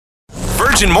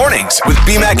Virgin Mornings with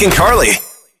BMAC and Carly.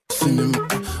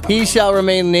 He shall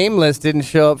remain nameless didn't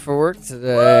show up for work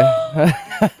today.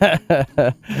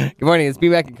 Good morning, it's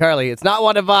BMAC and Carly. It's not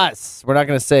one of us. We're not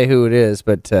going to say who it is,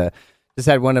 but just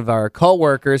had one of our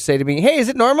co-workers say to me, hey, is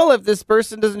it normal if this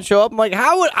person doesn't show up? I'm like,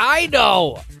 how would I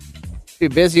know? Too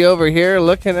busy over here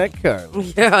looking at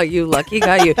Carly. Yeah, you lucky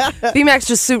guy. You. BMAC's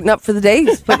just suiting up for the day.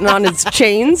 He's putting on his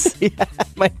chains. Yeah,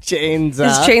 my chains.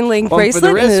 His chain link one bracelet.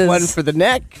 One for the wrist, and one for the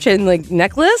neck. Chain link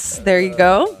necklace. There you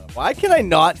go. Why can I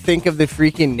not think of the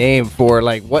freaking name for,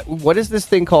 like, what is this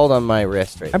thing called on my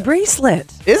wrist right now? A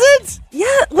bracelet. Is it? Yeah.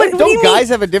 Don't guys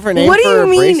have a different name for a bracelet?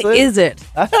 What do you mean, is it?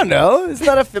 I don't know. It's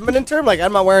not a feminine term. Like,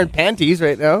 I'm not wearing panties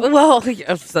right now. Well,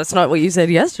 that's not what you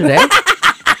said yesterday.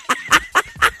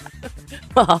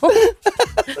 Well,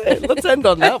 let's end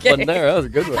on that one there. That was a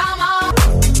good one.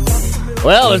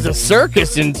 Well, there's a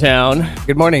circus in town.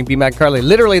 Good morning, BMAC Carly.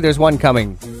 Literally, there's one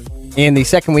coming in the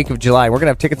second week of July. We're going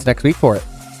to have tickets next week for it.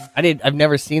 I've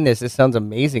never seen this. This sounds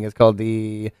amazing. It's called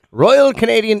the Royal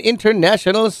Canadian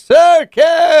International Circus.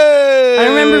 I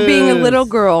remember being a little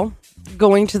girl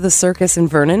going to the circus in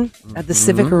Vernon at the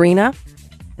Civic Arena,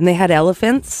 and they had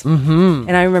elephants. Mm-hmm.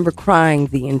 And I remember crying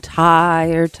the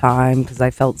entire time because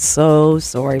I felt so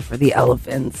sorry for the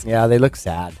elephants. Yeah, they look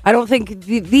sad. I don't think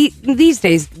these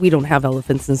days we don't have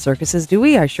elephants in circuses, do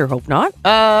we? I sure hope not.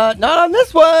 Not on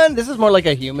this one. This is more like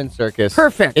a human circus.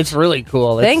 Perfect. It's really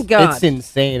cool. Thank God. It's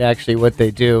insane, actually, what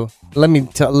they do. Listen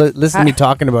to me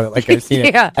talking about it like I've seen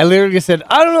it. Yeah. I literally said,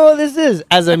 I don't know what this is,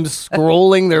 as I'm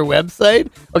scrolling their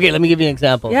website. Okay, let me give you an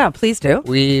example. Yeah, please do.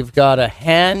 We've got a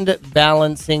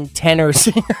hand-balancing tenor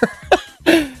singer.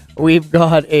 We've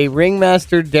got a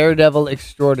ringmaster daredevil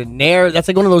extraordinaire. That's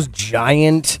like one of those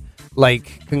giant,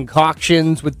 like,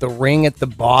 concoctions with the ring at the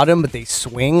bottom, but they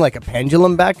swing like a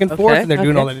pendulum back and forth, and they're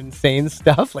doing all that insane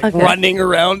stuff, like running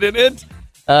around in it.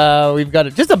 We've got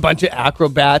just a bunch of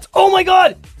acrobats. Oh, my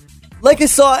God! Like I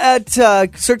saw at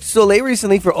Cirque du Soleil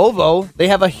recently for OVO, they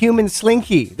have a human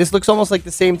slinky. This looks almost like the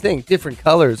same thing. Different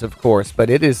colors, of course, but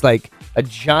it is like a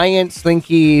giant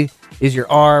slinky is your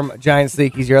arm, a giant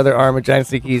slinky is your other arm, a giant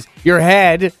slinky is your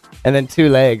head, and then two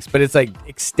legs. But it's like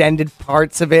extended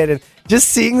parts of it. And just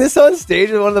seeing this on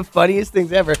stage is one of the funniest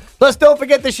things ever. Plus, don't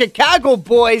forget the Chicago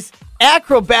Boys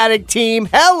acrobatic team.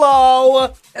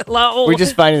 Hello! We're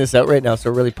just finding this out right now,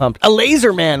 so we're really pumped. A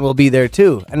laser man will be there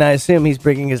too, and I assume he's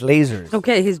bringing his lasers.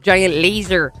 Okay, his giant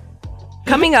laser.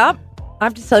 Coming up, I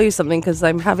have to tell you something because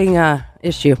I'm having a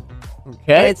issue.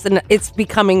 Okay. It's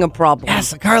becoming a problem.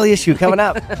 Yes, a Carly issue coming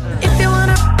up.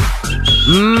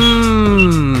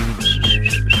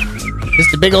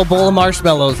 Just a big old bowl of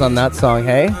marshmallows on that song,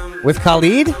 hey? With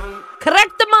Khalid?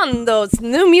 Correctamundo. It's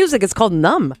new music. It's called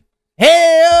Numb.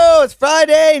 Hey-o, it's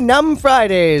Friday. Numb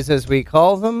Fridays, as we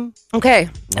call them. Okay.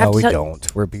 No, we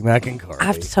don't. We're BMAC and Carly. I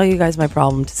have to tell you guys my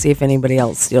problem to see if anybody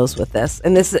else deals with this.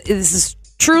 And this is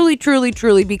truly, truly,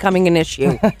 truly becoming an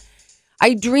issue.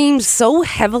 I dream so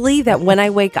heavily that when I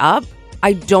wake up,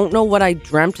 I don't know what I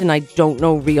dreamt and I don't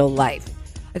know real life.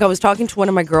 Like I was talking to one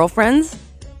of my girlfriends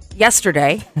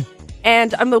yesterday,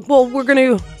 and I'm like, "Well, we're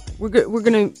gonna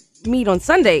meet on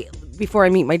Sunday before I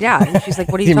meet my dad." And she's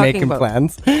like, "What are you talking making about?"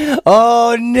 Plans?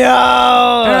 Oh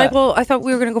no! And I'm like, "Well, I thought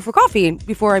we were gonna go for coffee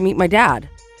before I meet my dad."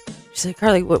 She's like,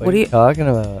 "Carly, what are you talking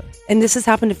about?" And this has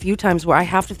happened a few times where I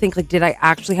have to think, like, did I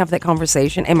actually have that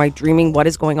conversation? Am I dreaming? What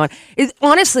is going on? It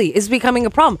honestly is becoming a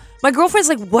problem. My girlfriend's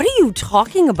like, "What are you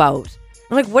talking about?"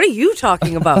 I'm like, "What are you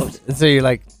talking about?" So you're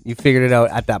like, you figured it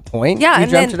out at that point? Yeah, you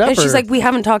and dreamt then it up, and she's or? like, "We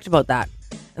haven't talked about that."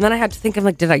 And then I had to think, I'm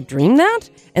like, did I dream that?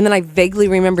 And then I vaguely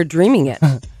remember dreaming it.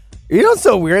 You know what's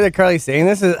so weird that Carly's saying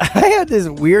this is I had this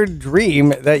weird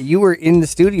dream that you were in the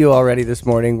studio already this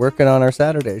morning working on our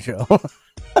Saturday show.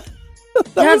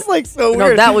 That was like so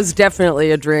weird. No, that was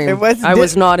definitely a dream. I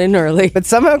was not in early. But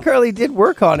somehow Carly did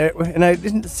work on it, and I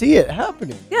didn't see it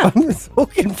happening. Yeah. I'm so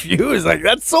confused. Like,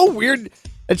 that's so weird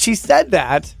that she said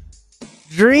that.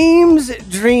 Dreams.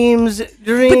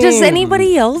 But does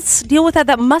anybody else deal with that?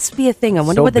 That must be a thing. I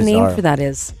wonder So what the bizarre. name for that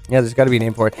is. Yeah, there's got to be a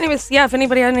name for it. Anyways, yeah, if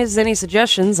anybody has any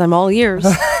suggestions, I'm all ears.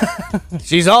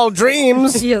 She's all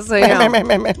dreams. Yes, I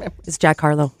am. It's Jack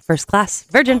Harlow, First Class,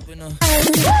 Virgin.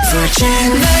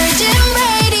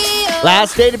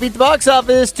 Last day to beat the box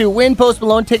office to win Post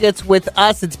Malone tickets with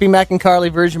us. It's BMAC and Carly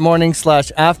Virgin Morning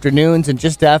 / afternoons, and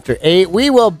just after 8, we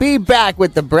will be back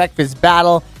with the breakfast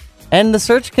battle. And the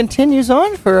search continues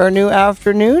on for our new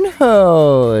afternoon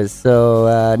host.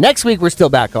 So next week we're still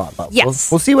back on. But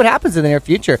yes. We'll see what happens in the near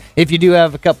future. If you do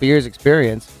have a couple years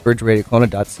experience,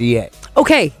 virginradioclona.ca.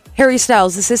 Okay, Harry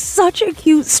Styles, this is such a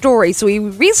cute story. So he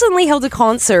recently held a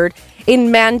concert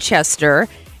in Manchester,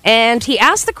 And he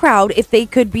asked the crowd if they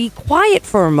could be quiet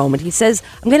for a moment. He says,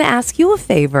 I'm going to ask you a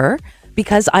favor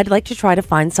because I'd like to try to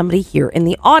find somebody here in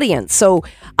the audience. So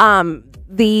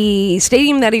the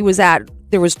stadium that he was at,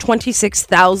 there was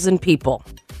 26,000 people.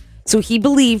 So he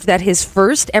believed that his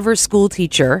first ever school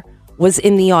teacher was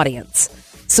in the audience.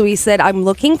 So he said, I'm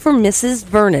looking for Mrs.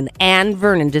 Vernon, Anne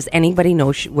Vernon. Does anybody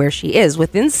know where she is?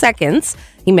 Within seconds,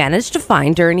 he managed to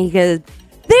find her, and he goes,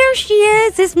 there she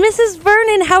is. It's Mrs.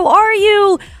 Vernon. How are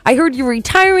you? I heard you're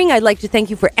retiring. I'd like to thank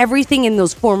you for everything in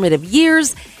those formative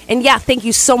years. And yeah, thank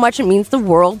you so much. It means the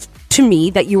world to me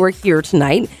that you are here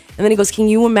tonight. And then he goes, can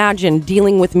you imagine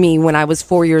dealing with me when I was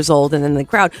 4 years old? And then the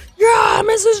crowd, yeah,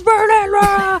 Mrs.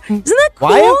 Vernon. Isn't that cool?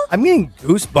 Why? I'm getting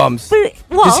goosebumps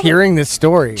just hearing this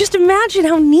story. Just imagine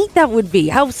how neat that would be.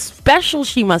 How special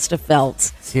she must have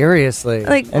felt. Seriously.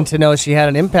 And to know she had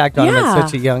an impact on him at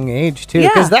such a young age, too.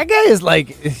 Because that guy is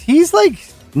he's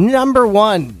number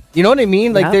one. You know what I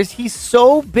mean? He's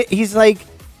so big. He's I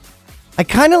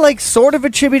kind of sort of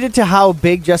attribute it to how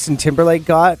big Justin Timberlake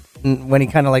got when he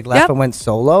kind of left and went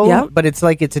solo. Yep. But it's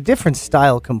it's a different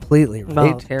style completely, right?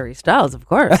 Well, Harry Styles, of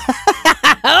course.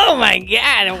 Oh my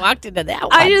God, I walked into that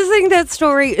one. I just think that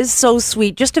story is so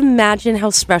sweet. Just imagine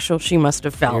how special she must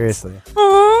have felt. Seriously.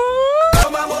 Aww.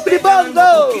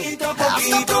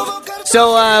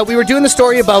 So we were doing the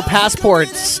story about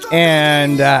passports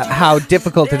and how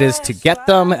difficult it is to get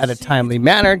them at a timely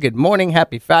manner. Good morning,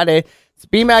 happy Friday. It's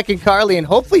BMAC and Carly, and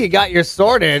hopefully you got yours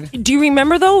sorted. Do you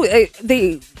remember, though,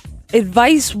 the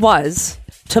advice was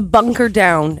to bunker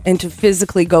down and to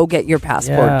physically go get your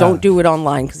passport. Yeah. Don't do it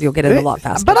online because you'll get it a lot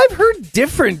faster. But I've heard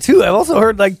different, too. I've also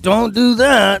heard, don't do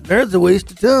that. That's a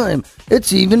waste of time.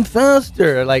 It's even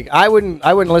faster. I wouldn't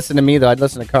listen to me, though. I'd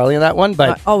listen to Carly on that one.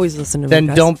 But I always listen to me, then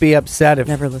guys. Don't be upset if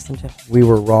Never listen to we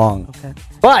were wrong. Okay.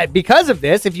 But because of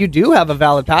this, if you do have a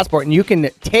valid passport and you can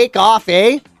take off,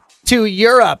 to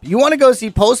Europe. You want to go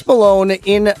see Post Malone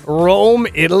in Rome,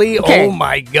 Italy? Okay. Oh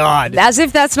my God. As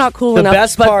if that's not cool The enough.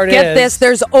 best but part get is- this,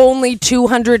 there's only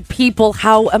 200 people.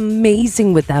 How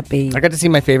amazing would that be? I got to see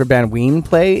my favorite band, Ween,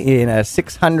 play in a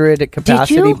 600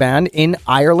 capacity you? band in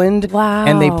Ireland. Wow.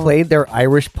 And they played their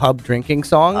Irish pub drinking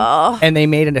song. And they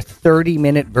made a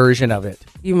 30-minute version of it.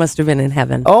 You must have been in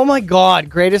heaven. Oh my God,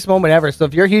 greatest moment ever. So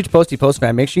if you're a huge Posty Post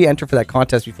fan, make sure you enter for that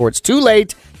contest before it's too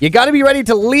late. You got to be ready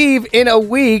to leave in a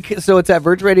week. So it's at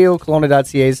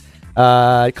VirginRadioKelowna.ca's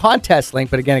contest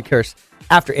link. But again, of course,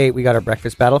 after 8, we got our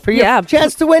breakfast battle for you. Yeah.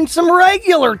 Chance to win some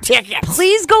regular tickets.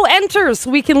 Please go enter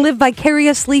so we can live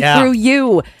vicariously through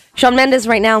you. Shawn Mendes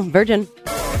right now, Virgin.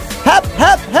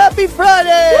 Happy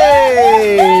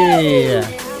Friday!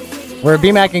 We're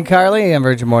BMAC and Carly on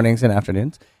Virgin Mornings and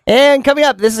Afternoons. And coming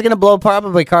up, this is going to blow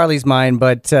probably Carly's mind,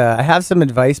 but I have some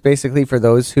advice basically for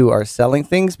those who are selling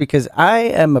things because I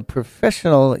am a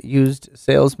professional used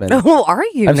salesman. Oh, are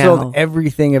you I've now? sold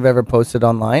everything I've ever posted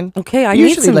online. Okay, I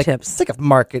need some tips. It's like a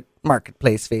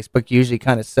marketplace Facebook usually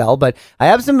kind of sell, but I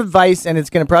have some advice and it's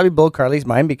going to probably blow Carly's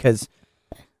mind because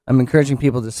I'm encouraging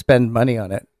people to spend money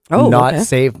on it, not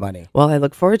save money. Well, I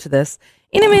look forward to this.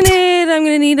 In a minute, I'm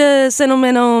going to need a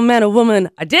sentimental man or woman.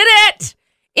 I did it!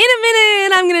 In a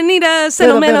minute, I'm going to need a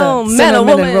sentimental man or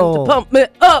woman roll. to pump me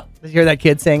up. You hear that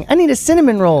kid saying, I need a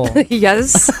cinnamon roll.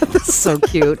 Yes, so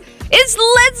cute. It's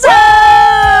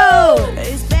Lizzo!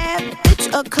 It's bad, it's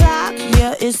o'clock,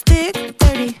 yeah, it's thick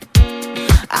 30.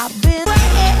 I've been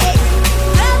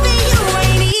loving you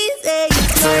ain't easy.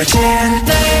 Virgin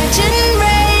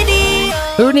Radio.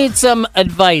 Who needs some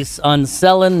advice on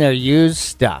selling their used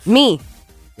stuff? Me.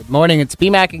 Good morning, it's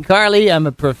BMAC and Carly. I'm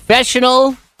a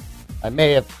professional. I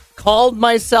may have called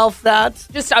myself that.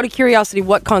 Just out of curiosity,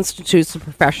 what constitutes a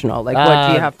professional? What do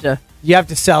you have to... You have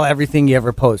to sell everything you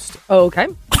ever post. Oh, okay.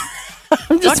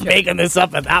 I'm just making this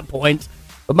up at that point.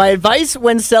 But my advice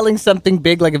when selling something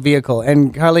big like a vehicle,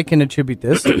 and Carly can attribute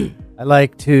this, I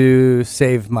like to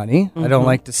save money. I don't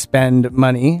like to spend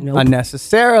money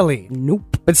unnecessarily.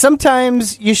 Nope. But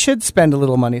sometimes you should spend a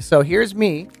little money. So here's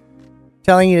me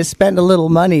telling you to spend a little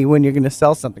money when you're going to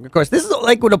sell something. Of course, this is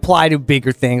would apply to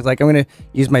bigger things. I'm going to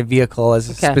use my vehicle as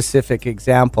a specific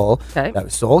example that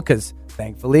was sold because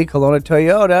thankfully Kelowna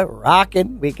Toyota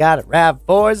rocking. We got it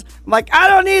RAV4s. I'm like, I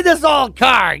don't need this old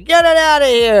car. Get it out of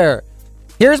here.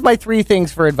 Here's my 3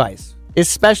 things for advice,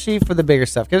 especially for the bigger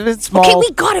stuff. Because if it's small, Okay, we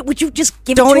got it. Would you just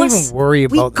give it to us? don't even worry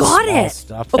about the small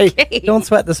stuff. Okay. Hey, don't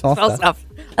sweat the small stuff.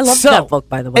 I love that book,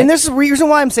 by the way. And this is the reason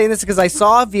why I'm saying this because I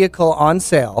saw a vehicle on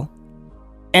sale.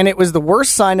 And it was the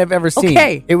worst sign I've ever seen.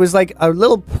 Okay. It was like a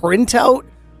little printout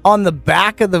on the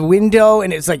back of the window,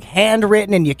 and it's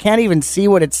handwritten, and you can't even see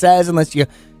what it says unless you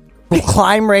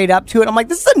climb right up to it. I'm like,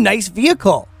 this is a nice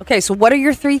vehicle. Okay, so what are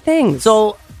your 3 things?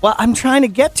 So Well, I'm trying to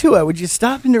get to it. Would you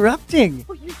stop interrupting?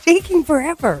 Oh, you're taking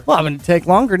forever. Well, I'm going to take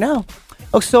longer now.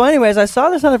 Oh, so anyways, I saw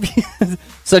this on a...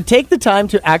 So take the time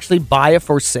to actually buy a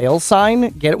for sale sign.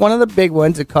 Get one of the big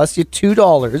ones. It costs you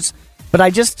 $2. But I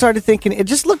just started thinking, it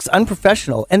just looks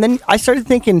unprofessional. And then I started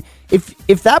thinking,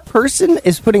 if that person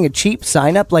is putting a cheap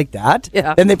sign up like that,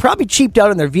 then they probably cheaped out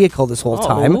on their vehicle this whole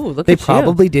time. They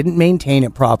probably didn't maintain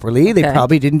it properly. They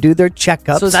probably didn't do their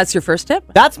checkups. So that's your first tip?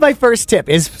 That's my first tip,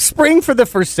 is spring for the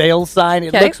for sale sign.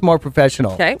 It looks more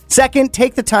professional. Okay. Second,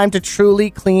 take the time to truly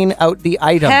clean out the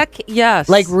item. Heck yes.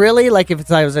 Like really, like if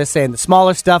it's, I was saying, the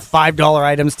smaller stuff, $5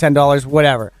 items, $10,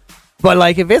 whatever. But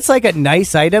like if it's like a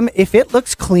nice item, if it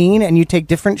looks clean and you take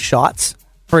different shots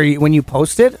for when you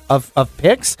post it of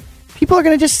pics, people are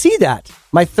going to just see that.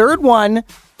 My third one,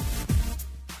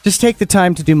 just take the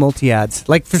time to do multi-ads.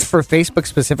 Like for Facebook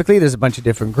specifically, there's a bunch of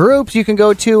different groups you can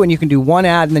go to, and you can do one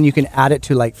ad and then you can add it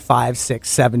to like 5, 6,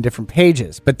 7 different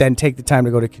pages. But then take the time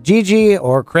to go to Kijiji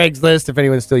or Craigslist if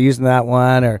anyone's still using that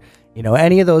one, or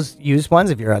any of those used ones.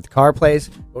 If you're at the car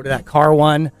place, go to that car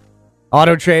one.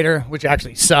 Auto Trader, which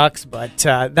actually sucks, but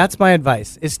that's my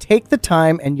advice, is take the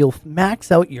time and you'll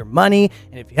max out your money.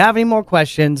 And if you have any more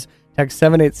questions, text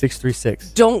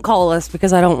 78636. Don't call us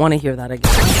because I don't want to hear that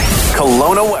again.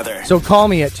 Kelowna weather. So call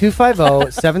me at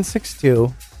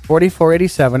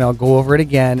 250-762-4487. I'll go over it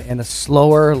again in a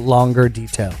slower, longer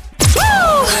detail.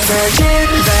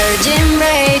 Virgin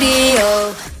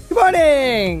Radio. Good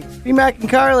morning, B-Mac and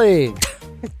Carly.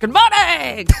 Good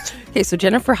morning. Okay, so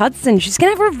Jennifer Hudson, she's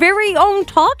going to have her very own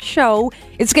talk show.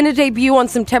 It's going to debut on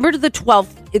September the 12th.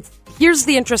 Here's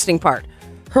the interesting part.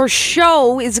 Her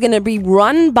show is going to be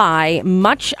run by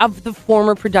much of the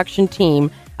former production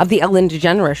team of the Ellen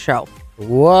DeGeneres show.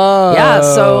 Whoa. Yeah,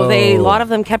 so a lot of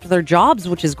them kept their jobs,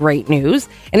 which is great news.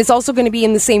 And it's also going to be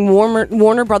in the same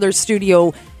Warner Brothers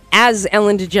studio as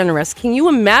Ellen DeGeneres. Can you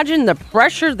imagine the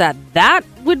pressure that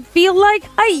would feel like?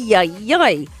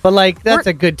 Ay. But like, that's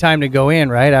a good time to go in,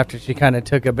 right? After she kind of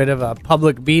took a bit of a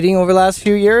public beating over the last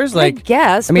few years. Like, I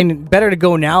guess. I mean, better to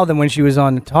go now than when she was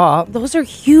on the top. Those are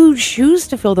huge shoes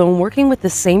to fill, though, and working with the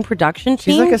same production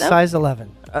team. She's like a size 11.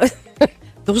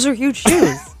 Those are huge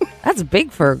shoes. That's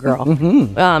big for a girl.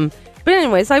 But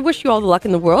anyways, I wish you all the luck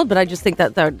in the world, but I just think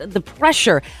that the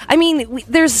pressure. I mean,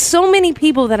 there's so many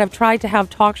people that have tried to have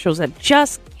talk shows that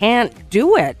just can't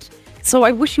do it. So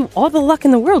I wish you all the luck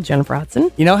in the world, Jennifer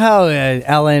Hudson. You know how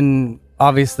Ellen,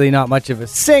 obviously not much of a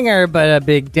singer, but a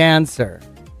big dancer.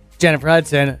 Jennifer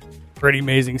Hudson, pretty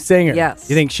amazing singer. Yes.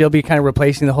 You think she'll be kind of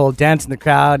replacing the whole dance in the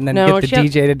crowd and then get the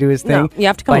DJ to do his thing? No, you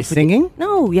have to come by up with singing?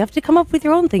 No, you have to come up with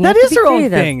your own thing. That is her own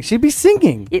thing. She'd be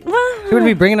singing. She Well, would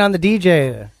be bringing on the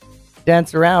DJ to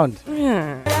dance around. We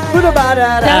are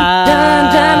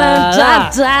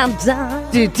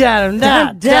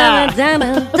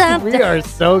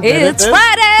so good at It's this.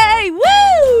 Friday! Woo!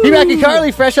 B-Mac and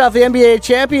Carly, fresh off the NBA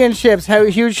championships.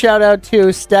 Huge shout out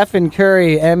to Stephen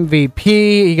Curry, MVP.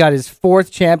 He got his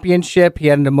 4th championship. He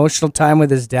had an emotional time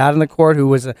with his dad on the court, who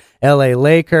was a LA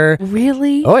Laker.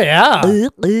 Really? Oh, yeah.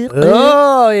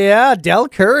 Oh, yeah. Del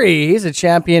Curry. He's a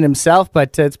champion himself,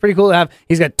 but it's pretty cool to have.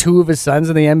 He's got 2 of his sons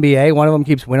in the NBA. One of them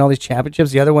keeps winning all these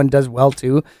championships. The other one does well,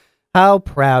 too. How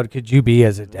proud could you be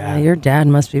as a dad? Your dad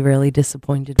must be really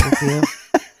disappointed with you.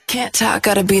 Can't talk,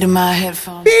 gotta beat in my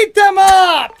headphones. Beat them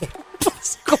up!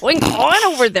 What's going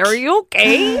on over there? Are you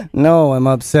okay? No, I'm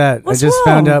upset. What's I just wrong?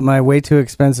 found out my way too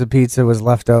expensive pizza was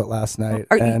left out last night,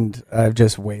 and I've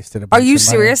just wasted a bunch Are you of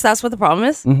money. serious? That's what the problem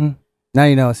is? Now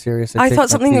you know it's serious. I take thought my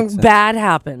something pizza. bad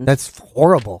happened. That's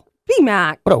horrible.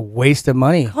 B-Mac. What a waste of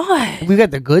money. God. We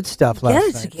got the good stuff last Get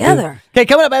it night. together. Okay,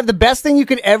 coming up, I have the best thing you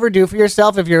could ever do for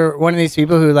yourself if you're one of these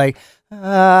people who like,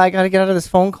 I got to get out of this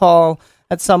phone call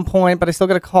at some point, but I still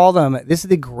got to call them. This is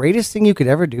the greatest thing you could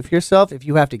ever do for yourself if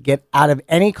you have to get out of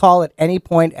any call at any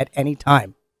point at any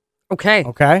time. Okay.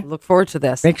 Okay? Look forward to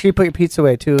this. Make sure you put your pizza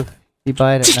away, too, if you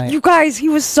buy it at night. You guys, he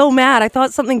was so mad. I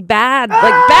thought something bad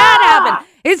happened.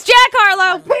 It's Jack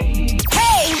Harlow.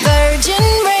 Hey,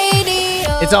 Virgin Radio.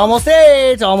 It's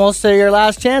almost your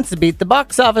last chance to beat the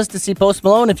box office to see Post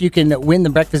Malone. If you can win the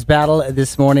breakfast battle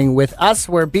this morning with us,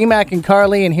 we're B-Mac and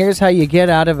Carly, and here's how you get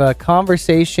out of a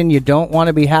conversation you don't want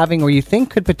to be having or you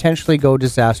think could potentially go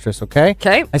disastrous, okay?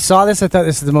 Okay. I saw this. I thought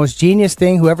this is the most genius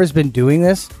thing. Whoever's been doing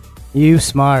this, you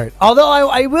smart. Although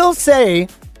I will say,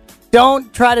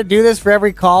 don't try to do this for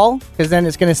every call, because then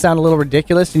it's going to sound a little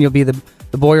ridiculous and you'll be the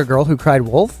boy or girl who cried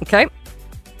wolf. Okay.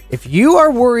 If you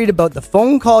are worried about the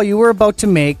phone call you were about to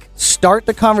make, start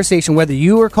the conversation, whether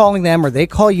you are calling them or they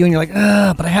call you and you're like,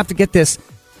 but I have to get this.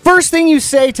 First thing you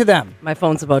say to them. My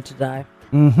phone's about to die.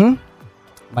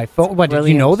 My phone, what, did you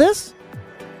Brilliant. know this?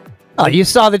 Oh, you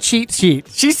saw the cheat sheet.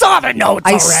 She saw the notes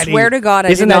I already. swear to God, I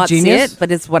Isn't did that not genius? see it,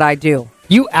 but it's what I do.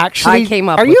 You actually I came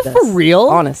up Are with you this. for real?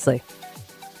 Honestly.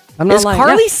 I'm not Is lying.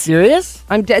 Carly Yeah. serious?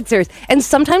 I'm dead serious. And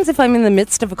sometimes if I'm in the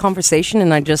midst of a conversation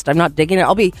and I'm not digging it,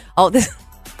 Oh,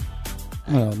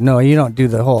 no, you don't do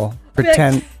the whole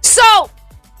pretend. so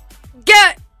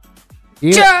get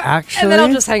You actually? and then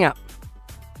I'll just hang up.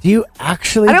 Do you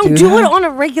actually I don't do that? it on a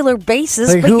regular basis,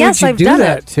 Like, but who yes, would you I've do done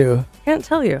that it. to? Can't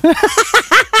tell you.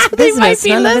 Business,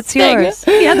 be none of it's listening. yours.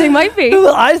 Yeah, they might be.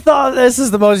 Well, I thought this is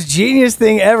the most genius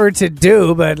thing ever to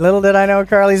do, but little did I know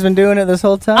Carly's been doing it this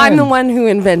whole time. I'm the one who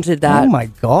invented that. Oh my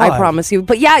God. I promise you.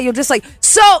 But yeah, you'll just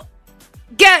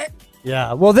get.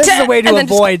 Yeah, well, this is a way And to then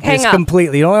just avoid hang this up.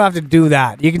 completely. You don't have to do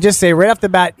that. You can just say right off the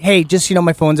bat, hey, just,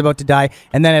 my phone's about to die.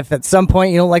 And then if at some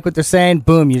point you don't like what they're saying,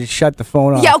 boom, you just shut the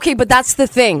phone off. Yeah, okay, but that's the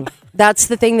thing. That's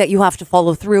the thing that you have to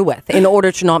follow through with in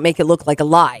order to not make it look like a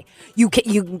lie. You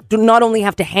do not only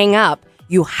have to hang up,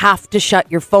 you have to shut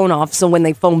your phone off. So when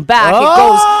they phone back, it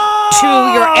goes to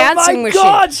your answering machine. Oh my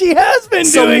God, she has been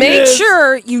So doing make this.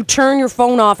 sure you turn your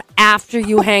phone off after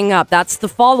you hang up. That's the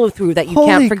follow through that you Holy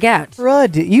can't forget.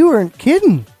 crud, you weren't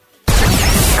kidding.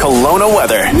 Kelowna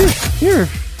weather. You're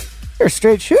a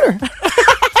straight shooter.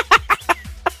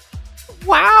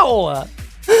 Wow.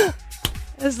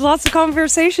 There's lots of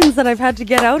conversations that I've had to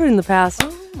get out in the past.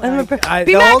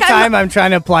 The whole time I'm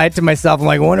trying to apply it to myself. I'm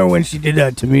like, I wonder when she did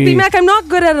that to me. B-Mac, I'm not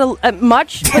good at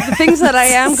much, but the things that I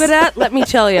am good at, let me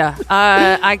tell you,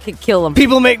 I could kill them.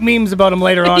 People make memes about them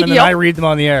later on, and then Yep. I read them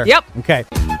on the air. Yep. Okay.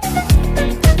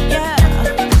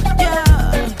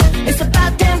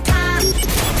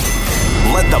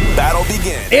 Let the battle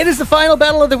begin. It is the final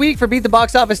battle of the week for Beat the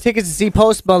Box Office tickets to see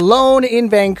Post Malone in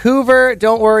Vancouver.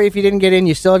 Don't worry if you didn't get in,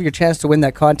 you still have your chance to win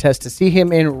that contest to see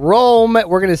him in Rome.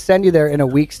 We're going to send you there in a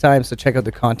week's time, so check out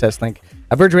the contest link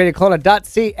at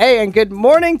virginradiokelowna.ca. And good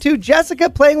morning to Jessica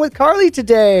playing with Carly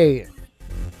today.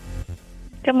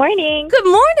 Good morning. Good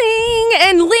morning.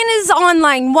 And Lynn is on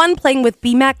line 1 playing with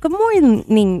B-Mac. Good morning,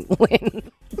 Lynn.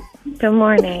 Good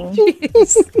morning.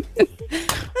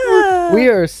 We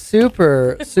are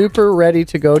super, super ready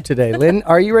to go today. Lynn,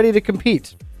 are you ready to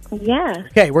compete? Yeah.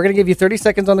 Okay, we're going to give you 30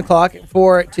 seconds on the clock.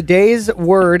 For today's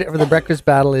word for the breakfast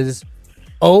battle is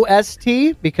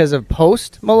OST because of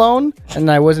Post Malone, and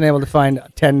I wasn't able to find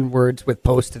 10 words with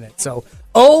post in it. So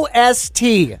OST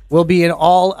will be in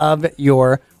all of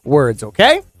your words,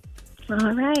 okay? All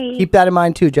right. Keep that in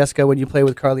mind too, Jessica, when you play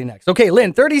with Carly next. Okay,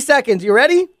 Lynn, 30 seconds. You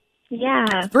ready?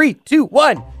 Yeah. 3, 2,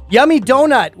 1. Yummy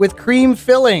donut with cream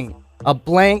filling. A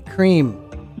blank cream.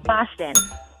 Boston.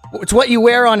 It's what you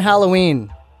wear on Halloween.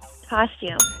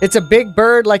 Costume. It's a big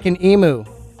bird like an emu.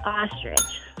 Ostrich.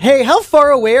 Hey, how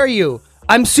far away are you?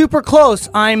 I'm super close.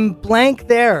 I'm blank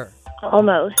there.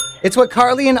 Almost. It's what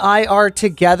Carly and I are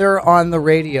together on the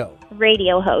radio.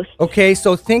 Radio host. Okay,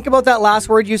 so think about that last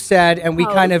word you said, and we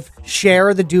kind of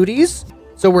share the duties.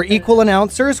 So we're equal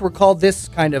announcers. We're called this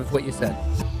kind of what you said.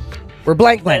 We're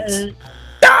blank blanks.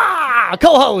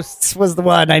 Co-hosts was the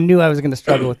one. I knew I was going to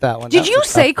struggle with that one. Did you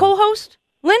say co-host,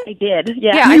 Lynn? I did.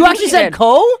 Yeah. Yeah, I You think actually you said did.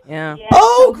 co? Yeah.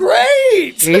 Oh,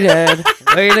 great! She did.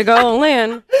 Way to go,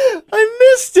 Lynn.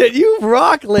 I missed it. You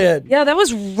rock, Lynn. Yeah, that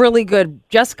was really good.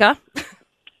 Jessica.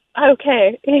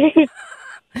 Okay.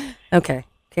 Okay.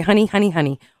 Okay,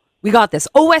 honey. We got this.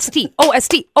 OST,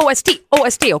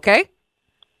 okay?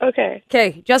 Okay.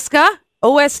 Okay, Jessica,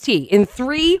 OST in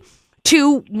 3,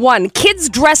 2, 1. Kids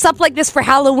dress up like this for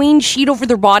Halloween, sheet over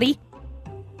their body.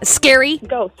 Scary.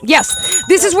 Ghost. Yes.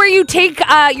 This is where you take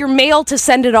your mail to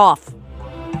send it off.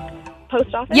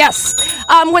 Post office. Yes.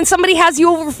 When somebody has you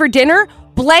over for dinner,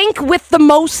 blank with the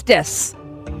mostess.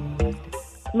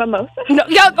 Mimosa. No,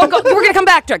 yeah, we're going to come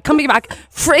back to it. Coming back.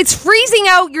 It's freezing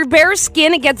out. Your bare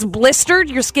skin, it gets blistered.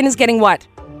 Your skin is getting what?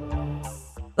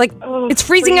 Like, it's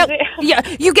freezing out. Yeah,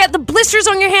 you get the blisters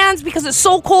on your hands because it's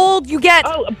so cold. You get...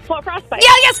 Oh, frostbite.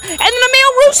 Yeah, yes. And then a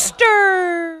male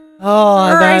rooster. Oh,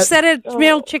 Or I that said it,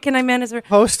 male chicken, I meant as her.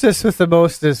 hostess with the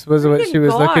mostest was what she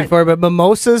was God. looking for, but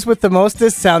mimosas with the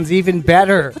mostest sounds even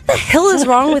better. What the hell is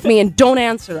wrong with me? And don't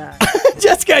answer that.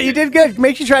 Jessica, you did good.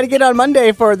 Make sure you try to get on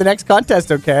Monday for the next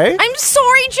contest, okay? I'm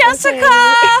sorry,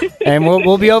 Jessica. And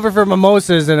we'll be over for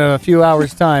mimosas in a few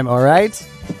hours' time, all right?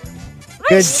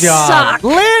 Good job. suck.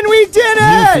 Lynn, we did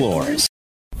it! Floors.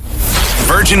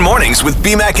 Virgin Mornings with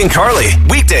BMAC and Carly.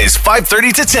 Weekdays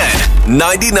 5:30 to 10.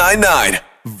 99.9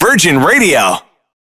 Virgin Radio.